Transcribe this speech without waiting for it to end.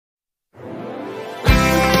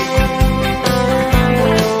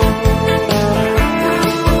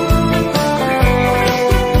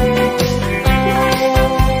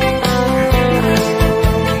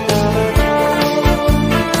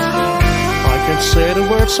can't say the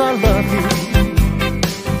words I love you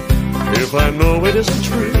if I know it isn't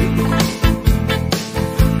true.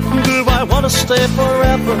 Do I want to stay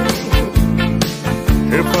forever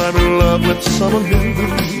if I'm in love with someone new?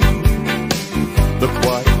 The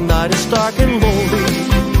quiet night is dark and lonely.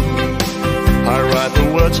 I write the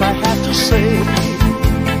words I have to say.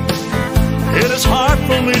 It is hard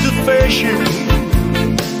for me to face you,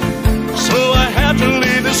 so I have to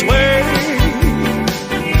leave this way.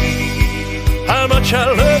 How much I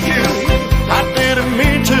love you, I didn't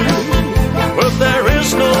mean to, but there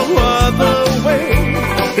is no other way.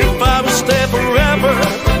 If I would stay forever,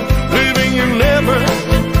 leaving you never,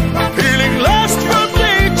 feeling lost from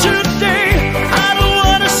day to day. I don't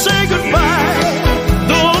want to say goodbye,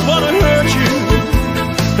 don't want to hurt you,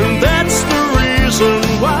 and that's the reason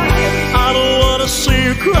why I don't want to see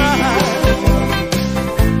you cry.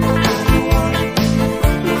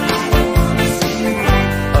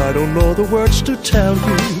 I don't know the words to tell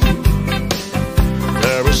you,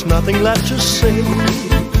 there is nothing left to say.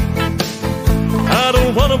 I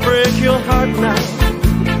don't want to break your heart now,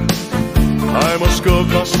 I must go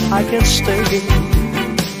cause I can't stay.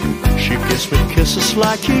 She gives me kisses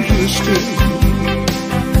like you used to.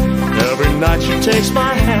 Every night she takes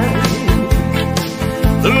my hand.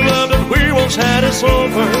 The love that we once had is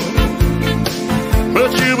over,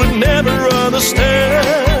 but you would never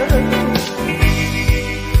understand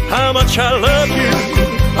how much I love you.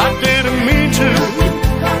 I didn't mean to,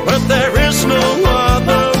 but there is no one